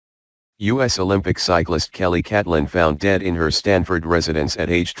U.S. Olympic cyclist Kelly Catlin found dead in her Stanford residence at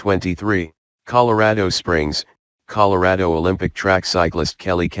age 23, Colorado Springs, Colorado. Olympic track cyclist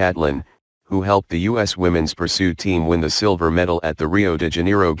Kelly Catlin, who helped the U.S. women's pursuit team win the silver medal at the Rio de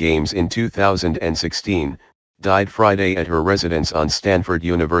Janeiro Games in 2016, died Friday at her residence on Stanford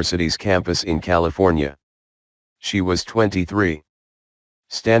University's campus in California. She was 23.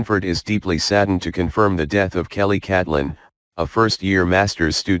 Stanford is deeply saddened to confirm the death of Kelly Catlin, a first-year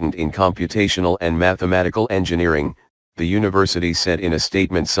master's student in computational and mathematical engineering, the university said in a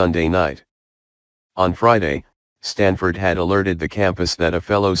statement Sunday night. On Friday, Stanford had alerted the campus that a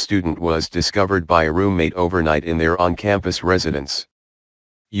fellow student was discovered by a roommate overnight in their on-campus residence.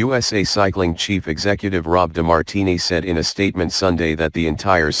 USA Cycling Chief Executive Rob DeMartini said in a statement Sunday that the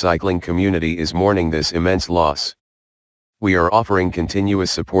entire cycling community is mourning this immense loss. "We are offering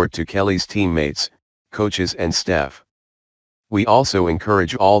continuous support to Kelly's teammates, coaches and staff. We also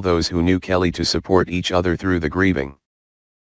encourage all those who knew Kelly to support each other through the grieving.